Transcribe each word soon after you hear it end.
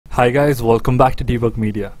Hi guys, welcome back to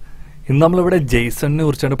Debugmedia. ഇന്ന് നമ്മളിവിടെ JSON-നെ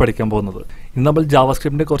കുറിച്ചാണ് പഠിക്കാൻ പോകുന്നത്. ഇന്ന് നമ്മൾ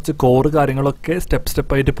JavaScript-ന്റെ കുറച്ച് കോർ കാര്യങ്ങളൊക്കെ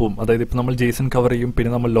സ്റ്റെപ്പ് ആയിട്ട് പോകും. അതായത് ഇപ്പോൾ നമ്മൾ JSON കവർ ചെയ്യും,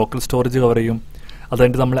 പിന്നെ നമ്മൾ ലോക്കൽ സ്റ്റോറേജ് കവർ ചെയ്യും.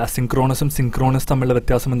 അതായത് നമ്മൾ അസിൻക്രോണസും സിൻക്രോണസും തമ്മിലുള്ള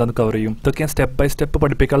വ്യത്യാസം എന്താണെന്ന് കവർ ചെയ്യും. ഇതൊക്കെ സ്റ്റെപ്പ് ബൈ സ്റ്റെപ്പ്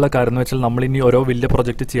പഠിപ്പിക്കാനുള്ള കാര്യം എന്ന് വെച്ചാൽ നമ്മൾ ഇനി ഓരോ വലിയ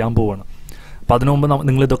പ്രൊജക്റ്റ് ചെയ്യാൻ പോവുകയാണ്. അപ്പോൾ അതിനു മുമ്പ്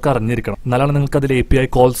നിങ്ങൾ ഇതൊക്കെ അറിഞ്ഞിരിക്കണം. എന്നാലാണ് നിങ്ങൾക്ക് അതിൽ API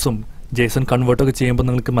കോൾസും JSON കൺവേർട്ടൊക്കെ ചെയ്യുമ്പോൾ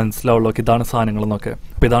നിങ്ങൾക്ക് മനസ്സിലാവുള്ളൂ ഇതാണ് സാധനങ്ങളെന്നൊക്കെ,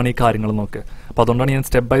 അപ്പോൾ ഇതാണ് ഈ കാര്യങ്ങളെന്നൊക്കെ. അപ്പോൾ അതുകൊണ്ടാണ് ഞാൻ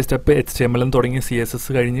സ്റ്റെപ്പ് ബൈ സ്റ്റെപ്പ് HTML തുടങ്ങി CSS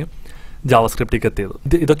കഴിഞ്ഞ് JavaScript-ലേക്ക് എത്തിയത്.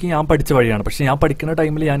 ഇതൊക്കെ ഞാൻ പഠിച്ച വഴിയാണ്. പക്ഷേ ഞാൻ പഠിക്കുന്ന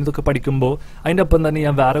ടൈമിൽ ഞാനിതൊക്കെ പഠിക്കുമ്പോൾ അതിൻ്റെ ഒപ്പം തന്നെ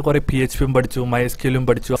ഞാൻ വേറെ കുറേ PHP-യും പഠിച്ചു, MySQL-ഉം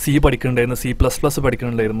പഠിച്ചു, C പഠിക്കുന്നുണ്ടായിരുന്നു, C++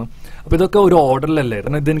 പഠിക്കുന്നുണ്ടായിരുന്നു. അപ്പോൾ ഇതൊക്കെ ഒരു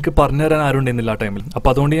ഓർഡറിലല്ലായിരുന്നു. ഇതെനിക്ക് പറഞ്ഞു തരാൻ ആരും ഉണ്ടായിരുന്നില്ല ആ ടൈമിൽ.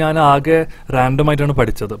 അപ്പോൾ അതുകൊണ്ട് ഞാൻ ആകെ റാൻഡമായിട്ടാണ്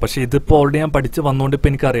പഠിച്ചത്. പക്ഷേ ഇതിപ്പോൾ ഓൾറെഡി ഞാൻ പഠിച്ച് വന്നുകൊണ്ട്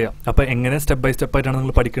ഇപ്പോൾ എനിക്കറിയാം. അപ്പോൾ എങ്ങനെ സ്റ്റെപ്പ് ബൈ സ്റ്റെപ്പായിട്ടാണ്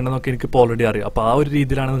നിങ്ങൾ പഠിക്കേണ്ടതെന്നൊക്കെ എനിക്കിപ്പോൾ ഓൾറെഡി അറിയാം. അപ്പോൾ ആ ഒരു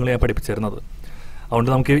രീതിയിലാണ് നിങ്ങൾ ഞാൻ പഠിപ്പിച്ചിരുന്നത്. അതുകൊണ്ട്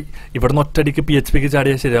നമുക്ക് ഇവിടെ നിന്ന് ഒറ്റയടിക്ക് PHP-ക്ക്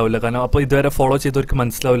ചാടിയാൽ ശരിയാവില്ല. കാരണം അപ്പോൾ ഇതുവരെ ഫോളോ ചെയ്തവർക്ക്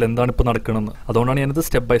മനസ്സിലാവില്ല എന്താണ് ഇപ്പോൾ നടക്കണമെന്ന്. അതുകൊണ്ടാണ് ഞാനത്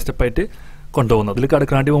സ്റ്റെപ്പ് ബൈ സ്റ്റെപ്പായിട്ട് കൊണ്ടുപോകുന്നത്. ഇതിൽ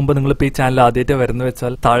കടക്കാണ്ടി മുമ്പ് നിങ്ങളിപ്പോൾ ഈ ചാനൽ ആദ്യമായിട്ട് വരുന്നത്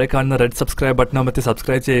വെച്ചാൽ താഴെ കാണുന്ന റെഡ് സബ്സ്ക്രൈബ് ബട്ടൺ അമർത്തി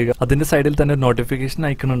സബ്സ്ക്രൈബ് ചെയ്യുക. അതിൻ്റെ സൈഡിൽ തന്നെ നോട്ടിഫിക്കേഷൻ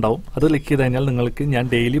ഐക്കൺ ഉണ്ടാവും. അത് ക്ലിക്ക് ചെയ്ത് കഴിഞ്ഞാൽ നിങ്ങൾക്ക് ഞാൻ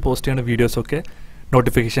ഡെയിലി പോസ്റ്റ് ചെയ്യുന്ന വീഡിയോസൊക്കെ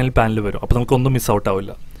നോട്ടിഫിക്കേഷനിൽ പാനൽ വരും. അപ്പോൾ നമുക്കൊന്നും മിസ് ഔട്ട്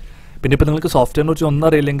ആവില്ല. പിന്നെ ഇപ്പോൾ നിങ്ങൾക്ക് സോഫ്റ്റ്വെയറിനെ കുറിച്ച് ഒന്നും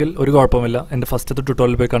അറിയില്ലെങ്കിൽ ഒരു കുഴപ്പമില്ല, എൻ്റെ ഫസ്റ്റത്തെ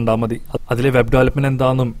ട്യൂട്ടോറിയൽ പോയി കണ്ടാൽ മതി. അതിൽ വെബ് ഡെവലപ്മെന്റ്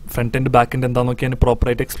എന്താണെന്നും ഫ്രണ്ട് എൻഡ് ബാക്ക് എൻഡ് എന്താണെന്നൊക്കെ ഞാൻ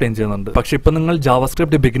പ്രോപ്പറായിട്ട് എക്സ്പ്ലെയിൻ ചെയ്യുന്നുണ്ട്. പക്ഷേ ഇപ്പോൾ നിങ്ങൾ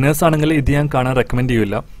JavaScript ബിഗിനേഴ്സ് ആണെങ്കിൽ ഇത് ഞാൻ കാണാൻ റെക്കമെൻഡ്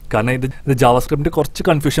ചെയ്യില്ല. കാരണം ഇത് JavaScript കുറച്ച്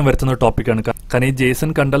കൺഫ്യൂഷൻ വരുത്തുന്ന ഒരു ടോപ്പിക്കാണ്. കാരണം ഈ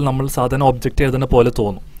JSON കണ്ടാൽ നമ്മൾ സാധാരണ ഒബ്ജക്റ്റ് എഴുതുന്ന പോലെ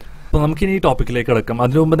തോന്നും. അപ്പോൾ നമുക്കിനി ഈ ടോപ്പിക്കിലേക്ക് കിടക്കാം.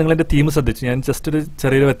 അതിനു മുമ്പ് നിങ്ങൾ എൻ്റെ തീം ശ്രദ്ധിച്ചു. ഞാൻ ജസ്റ്റ് ഒരു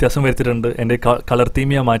ചെറിയൊരു വ്യത്യാസം വരുത്തിയിട്ടുണ്ട്. എൻ്റെ കളർ തീം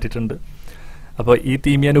ഞാൻ മാറ്റിയിട്ടുണ്ട്. അപ്പോൾ ഈ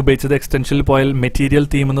തീം ഞാൻ ഉപയോഗിച്ചത് എക്സ്റ്റൻഷനിൽ പോയാൽ മെറ്റീരിയൽ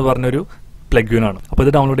തീം എന്ന് പറഞ്ഞൊരു പ്ലഗ്യൂനാണ്. അപ്പോൾ ഇത്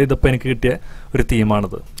ഡൗൺലോഡ് ചെയ്തപ്പോൾ എനിക്ക് കിട്ടിയ ഒരു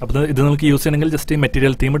തീമാണിത്. അപ്പോൾ ഇത് നിങ്ങൾക്ക് യൂസ് ചെയ്യണമെങ്കിൽ ജസ്റ്റ് ഈ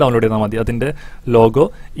മെറ്റീരിയൽ തീം ഡൗൺലോഡ് ചെയ്താൽ മതി. അതിൻ്റെ ലോഗോ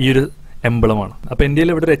ഈ ഒരു എംബ്ലമാണ്. അപ്പോൾ എൻ്റെ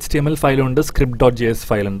ഇവിടെ ഒരു HTML ഫയലുണ്ട്, script.js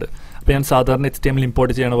ഫയലുണ്ട്. അപ്പോൾ ഞാൻ സാധാരണ HTML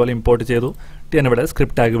ഇമ്പോർട്ട് ചെയ്യണ പോലെ ഇമ്പോർട്ട് ചെയ്തു. ഞാൻ ഇവിടെ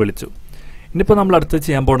സ്ക്രിപ്റ്റ് ടാഗ് വിളിച്ചു. ഇനിയിപ്പോൾ നമ്മൾ അടുത്ത്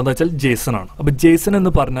ചെയ്യാൻ പോകുന്നത് വെച്ചാൽ JSON ആണ്. അപ്പോൾ JSON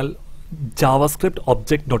എന്ന് പറഞ്ഞാൽ JavaScript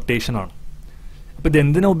ഒബ്ജക്റ്റ് നൊട്ടേഷൻ ആണ്. അപ്പോൾ ഇത്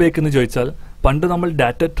എന്തിനാണ് ഉപയോഗിക്കുന്നത് ചോദിച്ചാൽ, പണ്ട് നമ്മൾ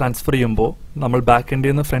ഡാറ്റ ട്രാൻസ്ഫർ ചെയ്യുമ്പോൾ നമ്മൾ ബാക്ക്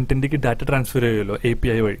എൻഡിൽ നിന്ന് ഫ്രണ്ട് എൻഡിലേക്ക് ഡാറ്റ ട്രാൻസ്ഫർ ചെയ്യുമല്ലോ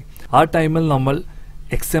API വഴി. ആ ടൈമിൽ നമ്മൾ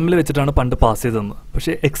XML വെച്ചിട്ടാണ് പണ്ട് പാസ് ചെയ്തത്.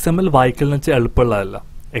 പക്ഷേ XML വായിക്കലെന്ന് വെച്ചാൽ എളുപ്പമുള്ളതല്ല.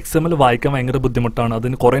 XML വായിക്കാൻ ഭയങ്കര ബുദ്ധിമുട്ടാണ്.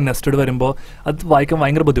 അതിന് കുറേ നെസ്റ്റഡ് വരുമ്പോൾ അത് വായിക്കാൻ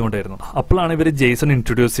ഭയങ്കര ബുദ്ധിമുട്ടായിരുന്നു. അപ്പോഴാണ് ഇവർ JSON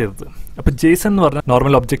ഇൻട്രൊഡ്യൂസ് ചെയ്തത്. അപ്പോൾ JSON എന്ന് പറഞ്ഞാൽ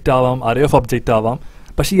നോർമൽ ഒബ്ജക്റ്റ് ആവാം, അറേ ഓഫ് ഒബ്ജക്റ്റ് ആവാം.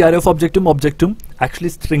 പക്ഷേ ഈ അറേ ഓഫ് ഒബ്ജക്റ്റും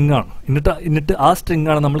ആക്ച്വലി സ്ട്രിങ് ആണ്. എന്നിട്ട് ആ സ്ട്രിങ്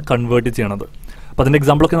ആണ് നമ്മൾ കൺവേർട്ട് ചെയ്യണത്. അപ്പോൾ അതിൻ്റെ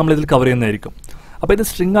എക്സാമ്പിളൊക്കെ നമ്മൾ ഇതിൽ കവർ ചെയ്യുന്നതായിരിക്കും. അപ്പോൾ ഇത്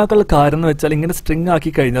സ്ട്രിങ് ആക്കാനുള്ള കാരണം എന്ന് വെച്ചാൽ ഇങ്ങനെ സ്ട്രിങ് ആക്കി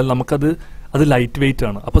കഴിഞ്ഞാൽ അത് ലൈറ്റ് വെയിറ്റ്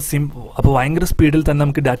ആണ്. അപ്പോൾ ഭയങ്കര സ്പീഡിൽ തന്നെ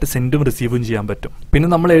നമുക്ക് ഡാറ്റ സെൻഡും റിസീവും ചെയ്യാൻ പറ്റും. പിന്നെ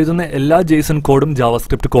നമ്മൾ എഴുതുന്ന എല്ലാ JSON കോഡും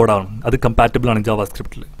JavaScript കോഡാണ്. അത് കമ്പാറ്റബിൾ ആണ്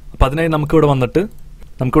JavaScript-ൽ. അപ്പോൾ അതിനായി നമുക്കിവിടെ വന്നിട്ട്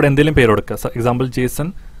നമുക്കിവിടെ എന്തെങ്കിലും പേര് കൊടുക്കാം. എക്സാമ്പിൾ JSON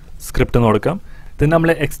സ്ക്രിപ്റ്റ് എന്ന് കൊടുക്കാം. ഇതിന് നമ്മൾ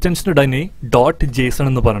എക്സ്റ്റൻഷൻ ഇടാൻ .json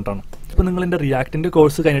എന്ന് പറഞ്ഞിട്ടാണ്. ഇപ്പോൾ നിങ്ങൾ എൻ്റെ റിയാക്ടിൻ്റെ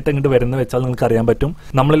കോഴ്സ് കഴിഞ്ഞിട്ട് ഇങ്ങോട്ട് വരുന്ന വെച്ചാൽ നിങ്ങൾക്ക് അറിയാൻ പറ്റും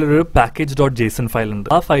നമ്മളിലൊരു package.json ഫയൽ ഉണ്ട്.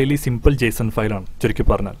 ആ ഫയൽ ഈ സിമ്പിൾ JSON ഫയലാണ് ചുരുക്കി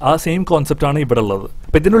പറഞ്ഞാൽ. ആ സെയിം കോൺസെപ്റ്റ് ആണ് ഇവിടെ ഉള്ളത്.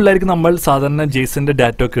 അപ്പോൾ ഇതിനുള്ളിലായിരിക്കും നമ്മൾ സാധാരണ JSON-ന്റെ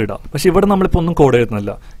ഡാറ്റ ഒക്കെ ഇടാം. പക്ഷേ ഇവിടെ നമ്മളിപ്പോൾ ഒന്നും കോഡ്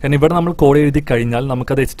എഴുതുന്നില്ല. കാരണം ഇവിടെ നമ്മൾ കോഡ് എഴുതി കഴിഞ്ഞാൽ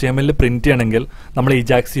നമുക്കത് HTML പ്രിന്റ് ചെയ്യണമെങ്കിൽ നമ്മൾ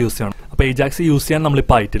ajax യൂസ് ചെയ്യണം. അപ്പോൾ ajax യൂസ് ചെയ്യാൻ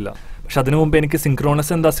നമ്മളിപ്പോൾ ആയിട്ടില്ല. പക്ഷെ അതിനു മുമ്പ് എനിക്ക് സിൻക്രോണസ്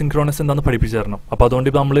എന്താണെന്ന് പഠിപ്പിച്ചു തരണം. അപ്പോൾ അതുകൊണ്ട്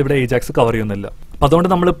ഇപ്പോൾ നമ്മളിവിടെ ajax കവർ ചെയ്യുന്നില്ല. അപ്പോൾ അതുകൊണ്ട്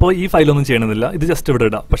നമ്മളിപ്പോൾ ഈ ഫയലൊന്നും ചെയ്യണമെന്നില്ല. ഇത് ജസ്റ്റ് ഇവിടെ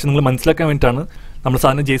ഇടാം. പക്ഷെ നിങ്ങൾ മനസ്സിലാക്കാൻ വേണ്ടിയിട്ടാണ് നമ്മൾ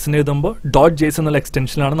സാധാരണ JSON എഴുതുമ്പോൾ .json എന്നുള്ള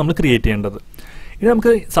എക്സ്റ്റൻഷനാണ് നമ്മൾ ക്രിയേറ്റ് ചെയ്യേണ്ടത്. ഇനി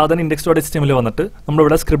നമുക്ക് സാധാരണ index.html വന്നിട്ട്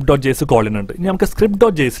നമ്മളിവിടെ script.js കോൾ ചെയ്യുന്നുണ്ട്. ഇനി നമുക്ക്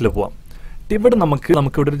script.jsൽ പോവാം. ഇവിടെ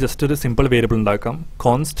നമുക്കിവിടെ ജസ്റ്റ് ഒരു സിമ്പിൾ വേരിയബിൾ ഉണ്ടാക്കാം.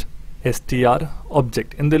 കോൺസ്റ്റ് str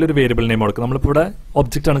ഒബ്ജക്റ്റ് എന്തെങ്കിലും ഒരു വേരിയബിൾ നെയിം കൊടുക്കും. നമ്മളിപ്പോൾ ഇവിടെ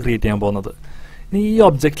ഒബ്ജക്റ്റാണ് ക്രിയേറ്റ് ചെയ്യാൻ പോകുന്നത്. ഇനി ഈ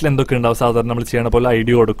ഒബ്ജക്റ്റിൽ എന്തൊക്കെ ഉണ്ടാവും? സാധാരണ നമ്മൾ ചെയ്യണ പോലെ ID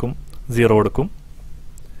കൊടുക്കും, 0 കൊടുക്കും,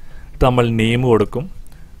 നമ്മൾ നെയിം കൊടുക്കും,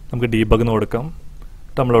 നമുക്ക് ഡീബഗ് എന്ന് കൊടുക്കാം,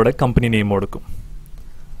 നമ്മളിവിടെ കമ്പനി നെയിം കൊടുക്കും.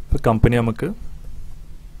 അപ്പോൾ കമ്പനി നമുക്ക്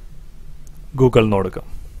ഗൂഗിൾ എന്ന് കൊടുക്കാം.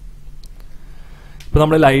 ഇപ്പോൾ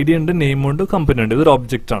നമ്മളിൽ ID ഉണ്ട്, നെയിം ഉണ്ട്, കമ്പനി ഉണ്ട്. ഇതൊരു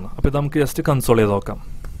ഒബ്ജക്റ്റ് ആണ്. അപ്പോൾ ഇത് നമുക്ക് ജസ്റ്റ് കൺസോൾ ചെയ്ത് നോക്കാം.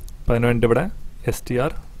 അപ്പോൾ അതിനുവേണ്ടി ഇവിടെ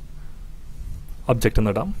str ഒബ്ജക്റ്റ്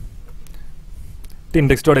എന്നിടാം.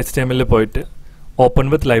 index.html പോയിട്ട് ഓപ്പൺ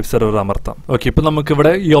വിത്ത് ലൈവ് സെർവർ അമർത്താം. ഓക്കെ, ഇപ്പോൾ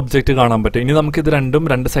നമുക്കിവിടെ ഈ ഒബ്ജക്റ്റ് കാണാൻ പറ്റും. ഇനി നമുക്ക് ഇത്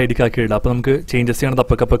രണ്ട് സൈഡിലേക്കാക്കി ഇടാം. അപ്പോൾ നമുക്ക് ചേഞ്ചസ് ചെയ്യണത്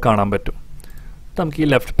അപ്പൊക്കെ കാണാൻ പറ്റും. നമുക്ക് ഈ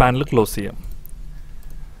ലെഫ്റ്റ് പാനൽ ക്ലോസ് ചെയ്യാം.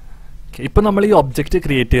 ഇപ്പോൾ നമ്മൾ ഈ ഒബ്ജക്റ്റ്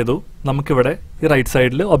ക്രിയേറ്റ് ചെയ്തു. നമുക്കിവിടെ ഈ റൈറ്റ്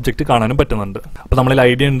സൈഡിൽ ഒബ്ജക്റ്റ് കാണാനും പറ്റുന്നുണ്ട്. അപ്പോൾ നമ്മളിൽ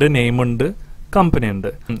ID ഉണ്ട്, നെയിം ഉണ്ട്, കമ്പനി ഉണ്ട്.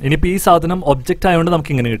 ഇനിയിപ്പോൾ ഈ സാധനം ഒബ്ജക്റ്റ് ആയതുകൊണ്ട്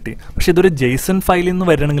നമുക്ക് ഇങ്ങനെ കിട്ടി. പക്ഷേ ഇതൊരു JSON ഫയലിൽ നിന്ന്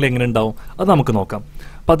വരണമെങ്കിൽ എങ്ങനെ ഉണ്ടാവും അത് നമുക്ക് നോക്കാം.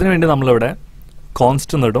 അപ്പോൾ അതിനുവേണ്ടി നമ്മളിവിടെ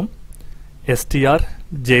കോൺസ്റ്റ് എന്നിടും, str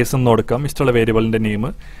JSON എന്ന് കൊടുക്കാം, ഇഷ്ടമുള്ള വേരിയബിളിൻ്റെ നെയിം.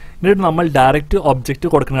 എന്നിട്ട് നമ്മൾ ഡയറക്റ്റ് ഒബ്ജക്റ്റ്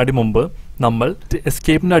കൊടുക്കുന്നതിന് മുമ്പ് നമ്മൾ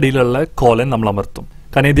എസ്കേപ്പിൻ്റെ അടിയിലുള്ള കോലൻ നമ്മൾ അമർത്തും.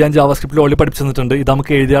 കാരണം ഇത് ഞാൻ JavaScript-ൽ ഓൾറെഡി പഠിച്ചു തന്നിട്ടുണ്ട്. ഇത്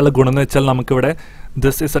നമുക്ക് എഴുതിയുള്ള ഗുണം എന്ന് വെച്ചാൽ നമുക്കിവിടെ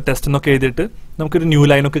ദിസ് ഇസ് എ ടെസ്റ്റ് എന്നൊക്കെ എഴുതിയിട്ട് നമുക്കൊരു ന്യൂ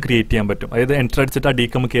ലൈനൊക്കെ ക്രിയേറ്റ് ചെയ്യാൻ പറ്റും. അതായത് എൻ്റർ അടിച്ചിട്ട്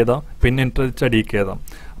അടിക്ക് നമുക്ക് എഴുതാം, പിന്നെ എൻ്റർ അടിച്ചിട്ട് അടിക്ക് എഴുതാം.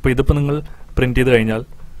 അപ്പോൾ ഇതിപ്പോൾ നിങ്ങൾ പ്രിൻറ്റ് ചെയ്ത് കഴിഞ്ഞാൽ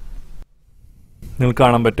നിങ്ങൾക്ക്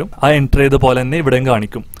കാണാൻ പറ്റും. ആ എൻ്റർ ചെയ്ത പോലെ തന്നെ ഇവിടെയും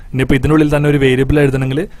കാണിക്കും. ഇനിയിപ്പോൾ ഇതിനുള്ളിൽ തന്നെ ഒരു വേരിയബിൾ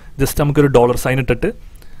എഴുതണമെങ്കിൽ ജസ്റ്റ് നമുക്കൊരു $സൈൻ ഇട്ടിട്ട്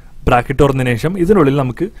ബ്രാക്കറ്റ് തുറന്നതിന് ശേഷം ഇതിനുള്ളിൽ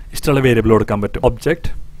നമുക്ക് ഇഷ്ടമുള്ള വേരിയബിൾ കൊടുക്കാൻ പറ്റും. ഒബ്ജക്റ്റ്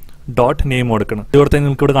ഡോട്ട് നെയിം കൊടുക്കണം. ഇത് കൊടുത്താൽ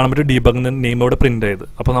നിങ്ങൾക്ക് ഇവിടെ കാണാൻ പറ്റും ഡീബഗ് നെയിം ഇവിടെ പ്രിന്റ് ചെയ്ത്.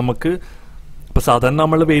 അപ്പോൾ നമുക്ക് ഇപ്പോൾ സാധാരണ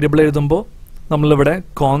നമ്മൾ വേരിയബിൾ എഴുതുമ്പോൾ നമ്മളിവിടെ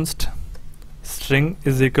const string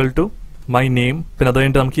is equal to my name, പിന്നെ അത്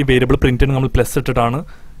കഴിഞ്ഞിട്ട് നമുക്ക് ഈ വേരിയബിൾ പ്രിന്റിന് നമ്മൾ പ്ലസ് ഇട്ടിട്ടാണ്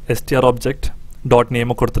str ഒബ്ജക്റ്റ് ഡോട്ട് നെയിം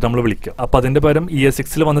ഒക്കെ കൊടുത്തിട്ട് നമ്മൾ വിളിക്കുക. അപ്പോൾ അതിന്റെ പകരം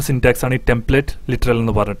ES6 വന്ന സിൻടാക്സ് ആണ് ഈ ടെംപ്ലേറ്റ് ലിറ്ററൽ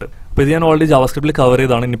എന്ന് പറഞ്ഞിട്ട്. അപ്പോൾ ഇത് ഞാൻ ഓൾറെഡി ജാവാസ്ക്രിപ്റ്റിൽ കവർ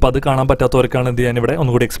ചെയ്താണ്. ഇനിയിപ്പോൾ അത് കാണാൻ പറ്റാത്തവർക്കാണ് ഇത് ഞാൻ ഇവിടെ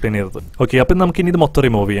ഒന്നുകൂടി എക്സ്പ്ലെയിൻ ചെയ്തത്. ഓക്കെ, അപ്പം നമുക്ക് ഇനി ഇത് മൊത്തം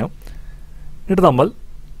റിമൂവ് ചെയ്യാം. എന്നിട്ട് നമ്മൾ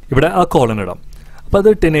ഇവിടെ ആ കോളൻ ഇടാം. അപ്പോൾ അത്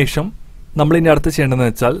ഇട്ടതിന് ശേഷം നമ്മൾ ഇനി അടുത്ത് ചെയ്യേണ്ടതെന്ന്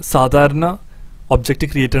വെച്ചാൽ സാധാരണ ഒബ്ജക്റ്റ്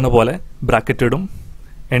ക്രിയേറ്റ് ചെയ്യുന്ന പോലെ ബ്രാക്കറ്റ് ഇടും,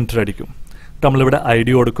 എൻ്റർ അടിക്കും. നമ്മളിവിടെ ID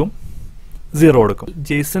കൊടുക്കും, 0 കൊടുക്കും.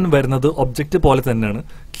 JSON വരുന്നത് ഒബ്ജക്റ്റ് പോലെ തന്നെയാണ്.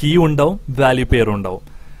 കീ ഉണ്ടാവും, വാല്യൂ പെയറും ഉണ്ടാവും.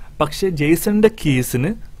 പക്ഷേ JSONന്റെ കീസിന്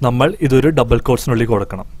നമ്മൾ ഇതൊരു ഡബിൾ കോട്ട്സിനുള്ളിൽ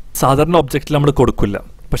കൊടുക്കണം. സാധാരണ ഒബ്ജക്റ്റിൽ നമ്മൾ കൊടുക്കില്ല,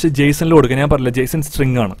 പക്ഷേ JSONൽ കൊടുക്കുക. ഞാൻ പറഞ്ഞില്ല JSON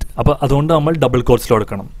സ്ട്രിങ് ആണ്, അപ്പോൾ അതുകൊണ്ട് നമ്മൾ ഡബിൾ കോട്ട്സിൽ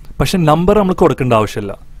കൊടുക്കണം. പക്ഷെ നമ്പർ നമ്മൾ കൊടുക്കേണ്ട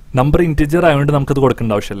ആവശ്യമില്ല. നമ്പർ ഇൻറ്റിജർ ആയതുകൊണ്ട് നമുക്കത്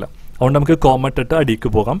കൊടുക്കേണ്ട ആവശ്യമില്ല. അതുകൊണ്ട് നമുക്ക് കോമ ഇട്ടിട്ട് അടിക്ക്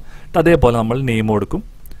പോകാം. അതേപോലെ നമ്മൾ നെയിം കൊടുക്കും.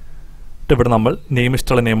 ഇവിടെ നമ്മൾ നെയിം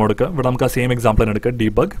ഇഷ്ടമുള്ള നെയിം കൊടുക്കുക. ഇവിടെ നമുക്ക് ആ സെയിം എക്സാമ്പിൾ തന്നെ എടുക്കുക,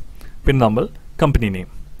 ഡീബഗ്. പിന്നെ നമ്മൾ കമ്പനി നെയിം,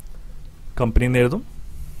 കമ്പനി എന്ന് എഴുതും.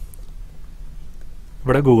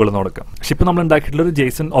 ഇവിടെ ഗൂഗിൾ എന്ന് കൊടുക്കാം. പക്ഷെ ഇപ്പോൾ നമ്മൾ ഉണ്ടാക്കിയിട്ടുള്ള ഒരു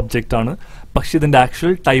JSON ഒബ്ജക്റ്റ് ആണ്, പക്ഷെ ഇതിന്റെ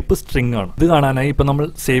ആക്ച്വൽ ടൈപ്പ് സ്ട്രിങ് ആണ്. ഇത് കാണാനായി ഇപ്പോൾ നമ്മൾ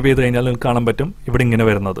സേവ് ചെയ്ത് കഴിഞ്ഞാൽ നിങ്ങൾക്ക് കാണാൻ പറ്റും ഇവിടെ ഇങ്ങനെ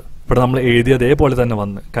വരുന്നത്. ഇവിടെ നമ്മൾ എഴുതിയ അതേപോലെ തന്നെ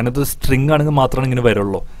വന്ന്, കാരണം ഇത് സ്ട്രിങ് ആണെങ്കിൽ മാത്രമാണ് ഇങ്ങനെ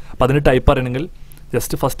വരുള്ളൂ. അപ്പോൾ അതിന് ടൈപ്പ് അറിയണമെങ്കിൽ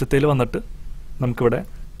ജസ്റ്റ് ഫസ്റ്റത്തേൽ വന്നിട്ട് നമുക്കിവിടെ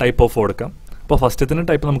ടൈപ്പ് ഓഫ് കൊടുക്കാം. അപ്പോൾ ഫസ്റ്റത്തിന്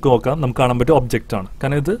ടൈപ്പ് നമുക്ക് നോക്കാം. നമുക്ക് കാണാൻ പറ്റും ഒബ്ജക്റ്റ് ആണ്,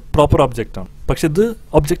 കാരണം ഇത് പ്രോപ്പർ ഒബ്ജക്റ്റ് ആണ്. പക്ഷെ ഇത്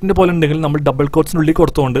ഒബ്ജക്റ്റിന്റെ പോലെ ഉണ്ടെങ്കിൽ നമ്മൾ ഡബിൾ കോട്ട്സിനുള്ളിൽ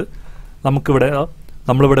കൊടുത്തുകൊണ്ട് നമുക്കിവിടെ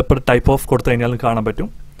നമ്മളിവിടെ ഇപ്പോൾ ടൈപ്പ് ഓഫ് കൊടുത്തു കഴിഞ്ഞാൽ കാണാൻ പറ്റും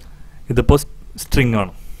ഇതിപ്പോൾ സ്ട്രിങ്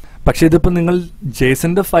ആണ്. പക്ഷേ ഇതിപ്പോൾ നിങ്ങൾ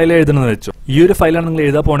JSONന്റെ ഫയൽ എഴുതണമെന്ന് വെച്ചോ, ഈ ഒരു ഫയലാണ് നിങ്ങൾ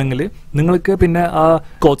എഴുതാൻ പോകണമെങ്കിൽ നിങ്ങൾക്ക് പിന്നെ ആ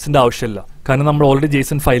കോട്ട്സിന്റെ ആവശ്യമില്ല, കാരണം നമ്മൾ ഓൾറെഡി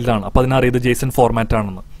JSON ഫയലിലാണ്. അപ്പോൾ അതിനറിയത് JSON ഫോർമാറ്റ്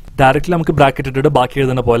ആണെന്ന്. ഡയറക്റ്റ്ലി നമുക്ക് ബ്രാക്കറ്റ് ഇട്ടിട്ട് ബാക്കി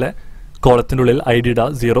എഴുതുന്ന പോലെ കോളത്തിൻ്റെ ഉള്ളിൽ ID ഇടുക,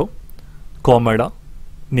 0 കോമ ഇടുക,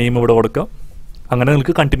 നെയിം ഇവിടെ കൊടുക്കുക. അങ്ങനെ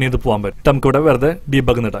നിങ്ങൾക്ക് കണ്ടിന്യൂ ചെയ്ത് പോകാൻ പറ്റും. നമുക്കിവിടെ വെറുതെ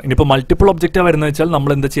ഡീബഗ് ഇടാം. ഇനിയിപ്പോൾ മൾട്ടിപ്പിൾ ഒബ്ജക്റ്റാണ് വരുന്നത് വെച്ചാൽ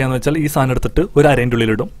നമ്മൾ എന്താ ചെയ്യാന്ന് വെച്ചാൽ ഈ സാധനം എടുത്തിട്ട് ഒരു അരേൻ്റെ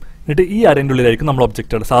ഉള്ളിൽ ഇടും. എന്നിട്ട് ഈ അരേൻ്റെ ഉള്ളിലായിരിക്കും നമ്മൾ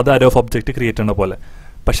ഒബ്ജക്റ്റ് ഇടുക, സാധാ അരേ ഓഫ് ഒബ്ജക്റ്റ് ക്രിയേറ്റ് ചെയ്യുന്ന പോലെ.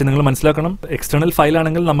 പക്ഷേ നിങ്ങൾ മനസ്സിലാക്കണം, എക്സ്റ്റേണൽ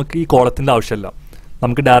ഫയലാണെങ്കിൽ നമുക്ക് ഈ കോളത്തിൻ്റെ ആവശ്യമില്ല.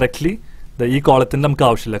 നമുക്ക് ഡയറക്റ്റ്ലി ഈ കോളത്തിൻ്റെ നമുക്ക്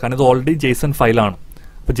ആവശ്യമില്ല, കാരണം ഇത് ഓൾറെഡി JSON ഫയലാണ്.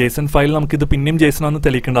 അപ്പോൾ JSON ഫയൽ നമുക്കിത് പിന്നെയും JSON ആണെന്ന്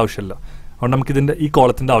തെളിയിക്കേണ്ട ആവശ്യമില്ല. അതുകൊണ്ട് നമുക്കിതിൻ്റെ ഈ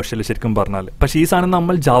കോളത്തിൻ്റെ ആവശ്യമില്ല ശരിക്കും പറഞ്ഞാൽ. പക്ഷേ ഈ സാധനം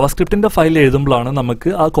നമ്മൾ ജാവാസ്ക്രിപ്റ്റിൻ്റെ ഫയൽ എഴുതുമ്പോഴാണ് നമുക്ക്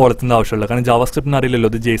ആ കോളത്തിൻ്റെ ആവശ്യമുള്ളത്, കാരണം ജാവാസ്ക്രിപ്റ്റിന് അറിയില്ലല്ലോ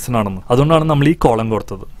ഇത് JSON ആണെന്ന്. അതുകൊണ്ടാണ് നമ്മൾ ഈ കോളം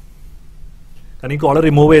കൊടുത്തത്. കാരണം ഈ കോളം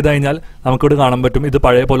റിമൂവ് ചെയ്ത് കഴിഞ്ഞാൽ നമുക്കിവിടെ കാണാൻ പറ്റും ഇത്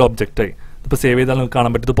പഴയ പോലെ ഒബ്ജക്റ്റായി. ഇപ്പോൾ സേവ് ചെയ്താൽ നമുക്ക്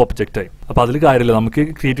കാണാൻ പറ്റും ഇപ്പോൾ ഒബ്ജക്റ്റായി. അപ്പോൾ അതിൽ കാര്യമില്ല, നമുക്ക്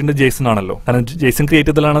ക്രിയേറ്റ് ചെയ്യേണ്ട JSON ആണല്ലോ. കാരണം JSON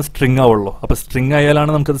ക്രിയേറ്റ് ചെയ്താലാണ് സ്ട്രിങ് ആവുള്ളൂ. അപ്പോൾ സ്ട്രിങ്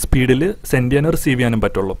ആയാലാണ് നമുക്കത് സ്പീഡിൽ സെൻഡ് ചെയ്യാനും റിസീവ് ചെയ്യാനും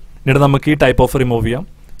പറ്റുള്ളൂ. എന്നിട്ട് നമുക്ക് ഈ ടൈപ്പ് ഓഫ് റിമൂവ് ചെയ്യാം,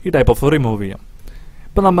 ഈ ടൈപ്പ് ഓഫ് റിമൂവ് ചെയ്യാം.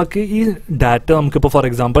 ഇപ്പോൾ നമുക്ക് ഈ ഡാറ്റ നമുക്കിപ്പോൾ ഫോർ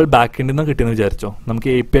എക്സാമ്പിൾ ബാക്ക് എൻഡിൽ നിന്ന് കിട്ടിയെന്ന് വിചാരിച്ചോ, നമുക്ക്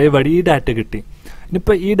API വഴി ഈ ഡാറ്റ കിട്ടി.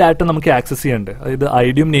 ഇനിയിപ്പോൾ ഈ ഡാറ്റ നമുക്ക് ആക്സസ് ചെയ്യണ്ടേ, അതായത്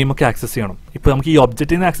IDയും നെയിമും ഒക്കെ ആക്സസ് ചെയ്യണം. ഇപ്പോൾ നമുക്ക് ഈ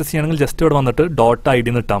ഒബ്ജക്റ്റിൽ നിന്ന് ആക്സസ് ചെയ്യണമെങ്കിൽ ജസ്റ്റ് ഇവിടെ വന്നിട്ട് .id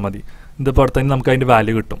എന്ന് ഇട്ടാൽ മതി. ഇതിപ്പോൾ അടുത്ത് തന്നെ നമുക്ക് അതിൻ്റെ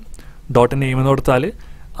വാല്യൂ കിട്ടും. .name എന്ന് കൊടുത്താൽ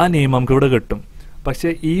ആ നെയിം നമുക്ക് ഇവിടെ കിട്ടും. പക്ഷേ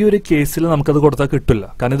ഈ ഒരു കേസിൽ നമുക്കത് കൊടുത്താൽ കിട്ടില്ല,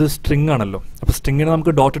 കാരണം ഇത് സ്ട്രിങ് ആണല്ലോ. അപ്പോൾ സ്ട്രിങ്ങിനെ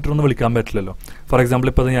നമുക്ക് ഡോട്ട് ഇട്ടൊന്നും വിളിക്കാൻ പറ്റില്ലല്ലോ. ഫോർ എക്സാമ്പിൾ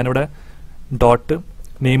ഇപ്പോൾ ഞാനിവിടെ ഡോട്ട്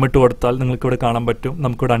നെയിം ഇട്ട് കൊടുത്താൽ നിങ്ങൾക്ക് ഇവിടെ കാണാൻ പറ്റും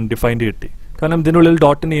നമുക്കിവിടെ അൺഡിഫൈൻഡ് കിട്ടി, കാരണം ഇതിനുള്ളിൽ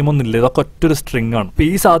ഡോട്ട് നെയിം ഒന്നും ഇല്ല, ഇതൊക്കെ ഒറ്റൊരു സ്ട്രിങ് ആണ്. അപ്പോൾ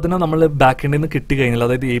ഈ സാധനം നമ്മൾ ബാക്ക് എൻഡിൽ നിന്ന് കിട്ടി കഴിഞ്ഞാൽ,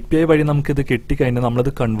 അതായത് API വഴി നമുക്കിത് കിട്ടി കഴിഞ്ഞാൽ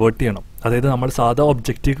നമ്മളത് കൺവേർട്ട് ചെയ്യണം, അതായത് നമ്മൾ സാധാ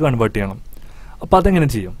ഒബ്ജക്റ്റീവ് കൺവേർട്ട് ചെയ്യണം. അപ്പോൾ അതെങ്ങനെ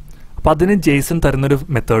ചെയ്യും? അപ്പോൾ അതിന് JSON തരുന്നൊരു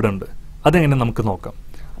മെത്തേഡ് ഉണ്ട്, അതെങ്ങനെ നമുക്ക് നോക്കാം.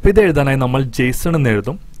 അപ്പോൾ ഇത് എഴുതാനായി നമ്മൾ JSON എന്ന്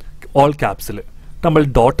എഴുതും, ഓൾ ക്യാപ്സിൽ. നമ്മൾ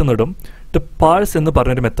ഡോട്ട് എന്നിടും, പാഴ്സ് എന്ന്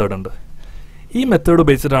പറഞ്ഞൊരു മെത്തേഡ് ഉണ്ട്. ഈ മെത്തേഡ്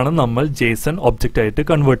ഉപയോഗിച്ചിട്ടാണ് നമ്മൾ JSON ഒബ്ജക്റ്റ് ആയിട്ട്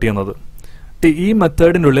കൺവേർട്ട് ചെയ്യുന്നത്. ഈ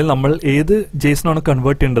മെത്തേഡിൻ്റെ ഉള്ളിൽ നമ്മൾ ഏത് JSON ആണ്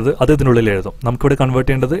കൺവേർട്ട് ചെയ്യേണ്ടത് അത് ഇതിനുള്ളിൽ എഴുതും. നമുക്കിവിടെ കൺവേർട്ട്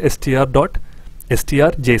ചെയ്യേണ്ടത് str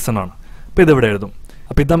JSON ആണ്. അപ്പോൾ ഇതിവിടെ എഴുതും.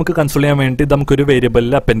 അപ്പോൾ ഇത് നമുക്ക് കൺസോൾ ചെയ്യാൻ വേണ്ടി നമുക്കൊരു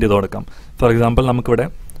വേരിയബിളിൽ അപ്പെൻഡ് ചെയ്ത് കൊടുക്കാം. ഫോർ എക്സാമ്പിൾ നമുക്കിവിടെ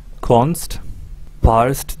const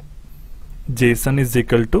പാഴ്സ്ഡ് JSON is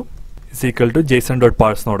equal to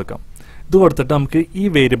JSON.parse എന്ന് കൊടുക്കാം. ഇത് കൊടുത്തിട്ട് നമുക്ക് ഈ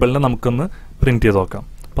വേരിയബിളിനെ നമുക്കൊന്ന് പ്രിന്റ് ചെയ്ത് നോക്കാം.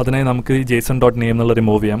 അപ്പോൾ അതിനായി നമുക്ക് ഈ JSON.name എന്നുള്ള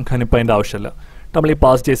റിമൂവ് ചെയ്യാം, കാരണം ഇപ്പോൾ അതിൻ്റെ ആവശ്യമില്ല. നമ്മൾ ഈ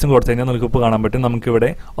പാസ് JSON കൊടുത്തു കഴിഞ്ഞാൽ നമുക്കിപ്പോൾ കാണാൻ പറ്റും നമുക്കിവിടെ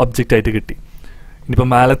ഒബ്ജക്റ്റ് ആയിട്ട് കിട്ടി. ഇനിയിപ്പോൾ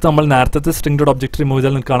മേലത്ത് നമ്മൾ നേരത്തെ സ്ട്രിംഗ് ഒബ്ജക്റ്റ് റിമൂവ്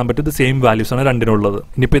ചെയ്താൽ നിങ്ങൾക്ക് കാണാൻ പറ്റും ഇത് സെയിം വാല്യൂസ് ആണ് രണ്ടിനുള്ളത്.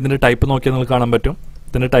 ഇനിയിപ്പോൾ ഇതിൻ്റെ ടൈപ്പ് നോക്കിയാൽ നിങ്ങൾക്ക് കാണാൻ പറ്റും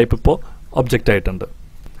ഇതിൻ്റെ ടൈപ്പ് ഇപ്പോൾ ഒബ്ജക്റ്റ് ആയിട്ടുണ്ട്.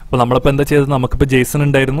 അപ്പോൾ നമ്മളിപ്പോൾ എന്താ ചെയ്തത്, നമുക്കിപ്പോൾ JSON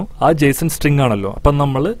ഉണ്ടായിരുന്നു, ആ JSON സ്ട്രിംഗ് ആണല്ലോ. അപ്പം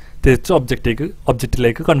നമ്മൾ തിരിച്ച്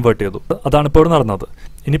ഒബ്ജക്റ്റിലേക്ക് കൺവേർട്ട് ചെയ്തു. അതാണ് ഇപ്പോൾ ഇവിടെ നടന്നത്.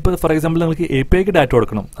 ഇനിയിപ്പോൾ ഫോർ എക്സാമ്പിൾ നിങ്ങൾക്ക് APIക്ക് ഡാറ്റ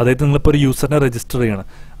കൊടുക്കണം, അതായത് നിങ്ങളിപ്പോൾ ഒരു യൂസറിനെ രജിസ്റ്റർ ചെയ്യണം.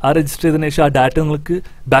 ആ രജിസ്റ്റർ ചെയ്തതിനു ശേഷം ആ ഡാറ്റ നിങ്ങൾക്ക്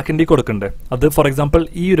ബാക്ക് എൻഡിൽ കൊടുക്കണ്ടേ. അത് ഫോർ എക്സാമ്പിൾ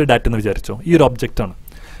ഈ ഒരു ഡാറ്റ എന്ന് വിചാരിച്ചോ, ഈ ഒരു ഒബ്ജക്റ്റ് ആണ്.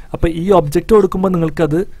 അപ്പോൾ ഈ ഒബ്ജക്റ്റ് കൊടുക്കുമ്പോൾ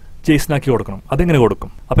നിങ്ങൾക്കത് JSON ആക്കി കൊടുക്കണം. അതെങ്ങനെ കൊടുക്കും?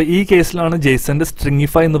 അപ്പോൾ ഈ കേസിലാണ് JSONന്റെ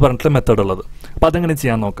stringify എന്ന് പറഞ്ഞിട്ടുള്ള മെത്തേഡ് ഉള്ളത്. അപ്പോൾ അതെങ്ങനെ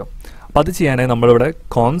ചെയ്യാൻ നോക്കാം. അപ്പോൾ അത് ചെയ്യാനായി നമ്മളിവിടെ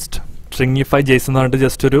const stringify JSON എന്ന് പറഞ്ഞിട്ട്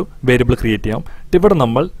ജസ്റ്റ് ഒരു വേരിയബിൾ ക്രിയേറ്റ് ചെയ്യാം. ഇവിടെ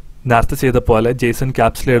നമ്മൾ നേരത്തെ ചെയ്ത പോലെ JSON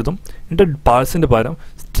ക്യാപ്സിൽ എഴുതും, എന്നിട്ട് പാഴ്സിന്റെ പകരം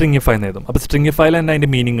stringify എന്ന് എഴുതും. അപ്പോൾ stringify തന്നെ അതിന്റെ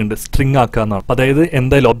മീനിങ് ഉണ്ട്, സ്ട്രിങ് ആക്കാന്നാണ്. അതായത്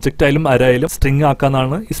എന്തായാലും ഒബ്ജക്റ്റ് ആയാലും അരായാലും സ്ട്രിങ്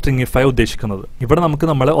ആക്കാന്നാണ് ഈ stringify ഉദ്ദേശിക്കുന്നത്. ഇവിടെ നമുക്ക്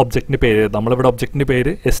നമ്മളെ ഒബ്ജക്റ്റിന്റെ പേര് എഴുതാം. നമ്മളിവിടെ ഒബ്ജക്റ്റിന്റെ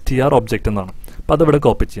പേര് str ഒബ്ജക്റ്റ് എന്നാണ്. അപ്പോൾ അതിവിടെ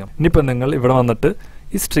കോപ്പി ചെയ്യാം. ഇനിയിപ്പോൾ നിങ്ങൾ ഇവിടെ വന്നിട്ട്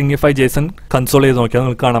ഈ stringify JSON കൺസോൾ ചെയ്ത് നോക്കിയാൽ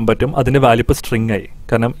നിങ്ങൾക്ക് കാണാൻ പറ്റും അതിന്റെ വാല്യൂ ഇപ്പോൾ സ്ട്രിങ് ആയി.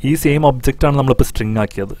 കാരണം ഈ സെയിം ഒബ്ജക്റ്റ് ആണ് നമ്മളിപ്പോൾ സ്ട്രിങ്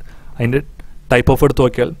ആക്കിയത്. അതിന്റെ ടൈപ്പ് ഓഫ് എടുത്ത്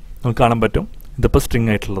നോക്കിയാൽ നമുക്ക് കാണാൻ പറ്റും ഇതിപ്പോൾ സ്ട്രിങ്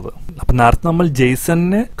ആയിട്ടുള്ളത്. അപ്പോൾ നേരത്തെ നമ്മൾ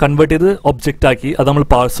JSONനെ കൺവേർട്ട് ചെയ്ത് ഒബ്ജക്റ്റ് ആക്കി, അത് നമ്മൾ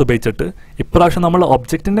പാഴ്സ് ഉപയോഗിച്ചിട്ട്. ഇപ്രാവശ്യം നമ്മൾ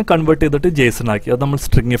ഒബ്ജക്റ്റിനെ കൺവേർട്ട് ചെയ്തിട്ട് JSON ആക്കി, അത് നമ്മൾ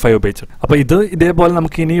stringify ഉപയോഗിച്ചിട്ട്. അപ്പോൾ ഇതേപോലെ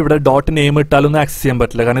നമുക്ക് ഇനി ഇവിടെ ഡോട്ട് നെയിം ഇട്ടാലൊന്നും ആക്സസ് ചെയ്യാൻ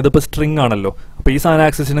പറ്റില്ല, കാരണം ഇതിപ്പോൾ സ്ട്രിങ് ആണല്ലോ. അപ്പോൾ ഈ സാധനം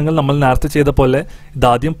ആക്സസ് ചെയ്യണമെങ്കിൽ നമ്മൾ നേരത്തെ ചെയ്ത പോലെ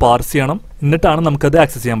ഇതാദ്യം പാർസ് ചെയ്യണം, എന്നിട്ടാണ് നമുക്കത്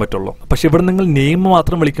ആക്സസ് ചെയ്യാൻ പറ്റുള്ളൂ. പക്ഷേ ഇവിടെ നിങ്ങൾ നെയിം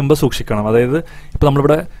മാത്രം വിളിക്കുമ്പോൾ സൂക്ഷിക്കണം. അതായത് ഇപ്പോൾ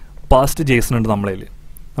നമ്മളിവിടെ പാസ്റ്റ് JSON ഉണ്ട് നമ്മളതിൽ,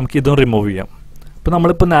 നമുക്ക് ഇതും റിമൂവ് ചെയ്യാം. ഇപ്പോൾ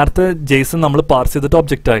നമ്മളിപ്പോൾ നേരത്തെ JSON നമ്മൾ പാർസ് ചെയ്തിട്ട്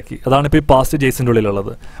ഒബ്ജക്റ്റ് ആക്കി, അതാണ് ഇപ്പോൾ ഈ പാസ്റ്റ് JSONന്റെ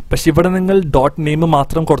ഉള്ളിലുള്ളത്. പക്ഷേ ഇവിടെ നിങ്ങൾ ഡോട്ട് നെയിം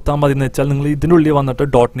മാത്രം കൊടുത്താൽ മതി എന്ന് വെച്ചാൽ നിങ്ങൾ ഇതിനുള്ളിൽ വന്നിട്ട്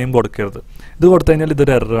ഡോട്ട് നെയിം കൊടുക്കരുത്. ഇത് കൊടുത്തു കഴിഞ്ഞാൽ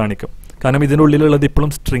ഇതൊരു എറർ കാണിക്കും, കാരണം ഇതിൻ്റെ ഉള്ളിലുള്ളത്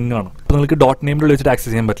ഇപ്പോഴും സ്ട്രിങ് ആണ്. അപ്പോൾ നിങ്ങൾക്ക് ഡോട്ട് നെയിമിൻ്റെ ഉള്ളിൽ വെച്ചിട്ട്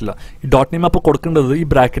ആക്സസ് ചെയ്യാൻ പറ്റില്ല. ഈ ഡോട്ട് നെയിം അപ്പോൾ കൊടുക്കേണ്ടത് ഈ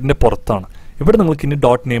ബ്രാക്കറ്റിൻ്റെ പുറത്താണ്. ഇവിടെ നിങ്ങൾക്ക് ഇനി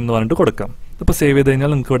ഡോട്ട് നെയിം എന്ന് പറഞ്ഞിട്ട് കൊടുക്കാം. ഇപ്പോൾ സേവ് ചെയ്ത്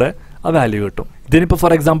കഴിഞ്ഞാൽ നിങ്ങൾക്ക് ഇവിടെ ആ വാല്യൂ കിട്ടും. ഇതിനിപ്പോൾ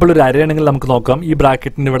ഫോർ എക്സാമ്പിൾ ഒരു അരേ ആണെങ്കിൽ നമുക്ക് നോക്കാം. ഈ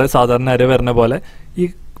ബ്രാക്കറ്റിൻ്റെ ഇവിടെ സാധാരണ അരേ വരുന്ന പോലെ ഈ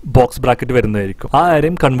ബോക്സ് ബ്രാക്കറ്റ് വരുന്നതായിരിക്കും. ആ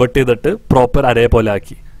അരേയും കൺവേർട്ട് ചെയ്തിട്ട് പ്രോപ്പർ അരേ പോലെ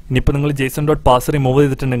ആക്കി. ഇനിയിപ്പോൾ നിങ്ങൾ JSON.parse റിമൂവ്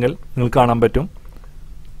ചെയ്തിട്ടുണ്ടെങ്കിൽ നിങ്ങൾക്ക് കാണാൻ പറ്റും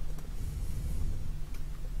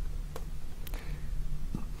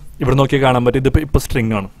ഇവിടെ നോക്കിയാൽ കാണാൻ പറ്റും ഇതിപ്പോൾ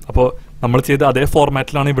സ്ട്രിങ് ആണ്. അപ്പോൾ നമ്മൾ ചെയ്ത അതേ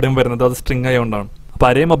ഫോർമാറ്റിലാണ് ഇവിടെയും വരുന്നത്, അത് സ്ട്രിങ് ആയതുകൊണ്ടാണ്. അപ്പോൾ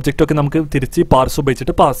അരേയും ഒബ്ജക്റ്റൊക്കെ നമുക്ക് തിരിച്ച് പാർസ്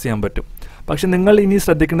ഉപയോഗിച്ചിട്ട് പാസ് ചെയ്യാൻ പറ്റും. പക്ഷെ നിങ്ങൾ ഇനി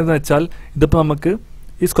ശ്രദ്ധിക്കേണ്ടതെന്ന് വെച്ചാൽ ഇതിപ്പോൾ നമുക്ക്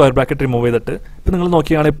ഈ സ്ക്വയർ ബ്രാക്കറ്റ് റിമൂവ് ചെയ്തിട്ട് ഇപ്പോൾ നിങ്ങൾ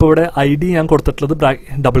നോക്കിയാണെങ്കിൽ ഇപ്പോൾ ഇവിടെ ID ഞാൻ കൊടുത്തിട്ടുള്ളത്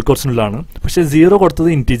ഡബിൾ കോട്ട്സിനുള്ളിലാണ്, പക്ഷേ 0 കൊടുത്തത്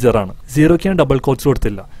ഇൻറ്റീജർ ആണ്. 0ക്ക് ഞാൻ ഡബിൾ കോട്ട്സ്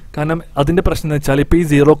കൊടുത്തില്ല, കാരണം അതിൻ്റെ പ്രശ്നം എന്ന് വെച്ചാൽ ഇപ്പോൾ ഈ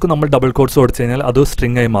 0ക്ക് നമ്മൾ ഡബിൾ കോട്ട്സ് കൊടുത്തു കഴിഞ്ഞാൽ അത്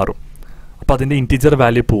സ്ട്രിങ് ആയി മാറും. അപ്പോൾ അതിൻ്റെ ഇൻറ്റീജർ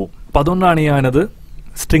വാല്യൂ പോവും. അപ്പോൾ അതുകൊണ്ടാണ് ഞാനത്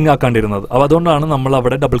സ്ട്രിങ് ആക്കാണ്ടിരുന്നത്. അപ്പോൾ അതുകൊണ്ടാണ് നമ്മൾ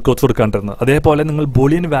അവിടെ ഡബിൾ കോട്ട്സ് കൊടുക്കാണ്ടിരുന്നത്. അതേപോലെ നിങ്ങൾ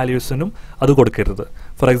ബൂളിയൻ വാല്യൂസിനും അത് കൊടുക്കരുത്.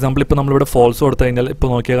 ഫോർ എക്സാമ്പിൾ ഇപ്പോൾ നമ്മളിവിടെ ഫോൾസ് കൊടുത്തു കഴിഞ്ഞാൽ ഇപ്പോൾ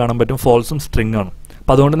നോക്കിയാൽ കാണാൻ പറ്റും ഫോൾസും സ്ട്രിങ് ആണ്.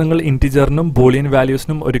 അപ്പോൾ അതുകൊണ്ട് നിങ്ങൾ ഇൻറ്റിജറിനും ബൂളിയൻ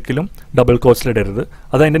വാല്യൂസിനും ഒരിക്കലും ഡബിൾ കോട്ട്സിൽ ഇടരുത്.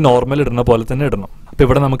 അത് അതിൻ്റെ നോർമൽ ഇടുന്ന പോലെ തന്നെ ഇടണം. അപ്പോൾ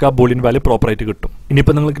ഇവിടെ നമുക്ക് ആ ബൂളിയൻ വാല്യൂ പ്രോപ്പറായിട്ട് കിട്ടും.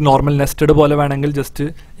 ഇനിയിപ്പോൾ നിങ്ങൾക്ക് നോർമൽ നെസ്റ്റഡ് പോലെ വേണമെങ്കിൽ ജസ്റ്റ്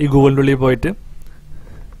ഈ ഗൂഗിളിൻ്റെ ഉള്ളിൽ പോയിട്ട്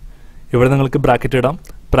ഇവിടെ നിങ്ങൾക്ക് ബ്രാക്കറ്റ് ഇടാം.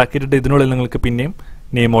 ബ്രാക്കറ്റ് ഇട്ട് ഇതിനുള്ളിൽ നിങ്ങൾക്ക് പിന്നെയും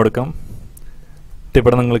നെയിം കൊടുക്കാം.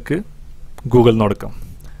 ഇവിടെ നിങ്ങൾക്ക് ഗൂഗിളിൽ നിന്ന് കൊടുക്കാം.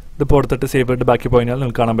 ഇതിപ്പോൾ കൊടുത്തിട്ട് സേവ് ചെയ്തിട്ട് ബാക്കി പോയാൽ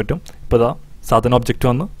നിങ്ങൾക്ക് കാണാൻ പറ്റും ഇപ്പോൾ ഇതാ സാധനം ഒബ്ജക്റ്റ്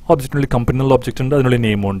വന്ന് ഒബ്ജക്റ്റിനുള്ളിൽ കമ്പനിയുള്ള ഒബ്ജക്റ്റ് ഉണ്ട്, അതിനുള്ളിൽ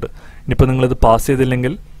നെയിമും ഉണ്ട്. ഇനിയിപ്പോൾ നിങ്ങളിത് പാസ്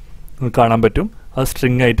ചെയ്തില്ലെങ്കിൽ നിങ്ങൾക്ക് കാണാൻ പറ്റും അത്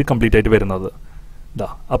സ്ട്രിങ് ആയിട്ട് കംപ്ലീറ്റ് ആയിട്ട് വരുന്നത്. ഇതാ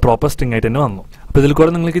ആ പ്രോപ്പർ സ്ട്രിങ് ആയിട്ട് തന്നെ വന്നു. അപ്പോൾ ഇതിൽ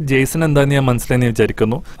കൂടെ നിങ്ങൾക്ക് JSON എന്താണെന്ന് ഞാൻ മനസ്സിലായെന്ന്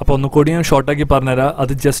വിചാരിക്കുന്നു. അപ്പോൾ ഒന്നുകൂടി ഞാൻ ഷോർട്ടാക്കി പറഞ്ഞുതരാം.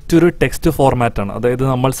 അത് ജസ്റ്റ് ഒരു ടെക്സ്റ്റ് ഫോർമാറ്റാണ്. അതായത്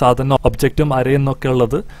നമ്മൾ സാധാരണ ഒബ്ജക്റ്റും അരയെന്നൊക്കെ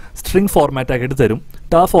ഉള്ളത് സ്ട്രിങ് ഫോർമാറ്റ് ആക്കിയിട്ട് തരും.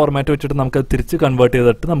 ആ ഫോർമാറ്റ് വെച്ചിട്ട് നമുക്ക് അത് തിരിച്ച് കൺവേർട്ട്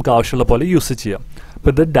ചെയ്തിട്ട് നമുക്ക് ആവശ്യമുള്ള പോലെ യൂസ് ചെയ്യാം.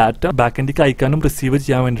 അപ്പോൾ ഇത് ഡാറ്റ ബാക്കെൻഡിലേക്ക് അയക്കാനും റിസീവ്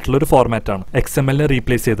ചെയ്യാൻ വേണ്ടിയിട്ടുള്ള ഒരു ഫോർമാറ്റാണ്, XML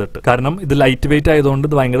റീപ്ലേസ് ചെയ്തിട്ട്. കാരണം ഇത് ലൈറ്റ് വെയിറ്റ് ആയതുകൊണ്ട്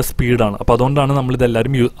ഇത് ഭയങ്കര സ്പീഡാണ്. അപ്പോൾ അതുകൊണ്ടാണ്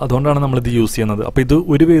നമ്മളിത് യൂസ് ചെയ്യുന്നത്. അപ്പോൾ ഇത്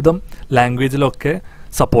ഒരുവിധം ലാംഗ്വേജിലൊക്കെ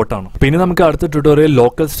സപ്പോർട്ടാണ്. പിന്നെ നമുക്ക് അടുത്ത ട്യൂട്ടോറിയൽ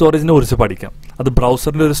ലോക്കൽ സ്റ്റോറേജിനെ കുറിച്ച് പഠിക്കാം. അത്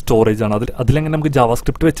ബ്രൗസറിൻ്റെ ഒരു സ്റ്റോറേജ് ആണ്. അതിലെങ്ങനെ നമുക്ക്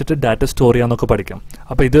JavaScript വെച്ചിട്ട് ഡാറ്റ സ്റ്റോർ ചെയ്യാന്നൊക്കെ പഠിക്കാം.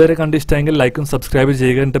 അപ്പോൾ ഇതുവരെ കണ്ട് ഇഷ്ടമെങ്കിൽ ലൈക്കും സബ്സ്ക്രൈബ്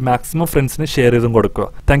ചെയ്യുക, എന്നിട്ട് മാക്സിമം ഫ്രണ്ട്സിന് ഷെയർ ചെയ്തും കൊടുക്കുക.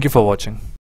 Thank you for watching.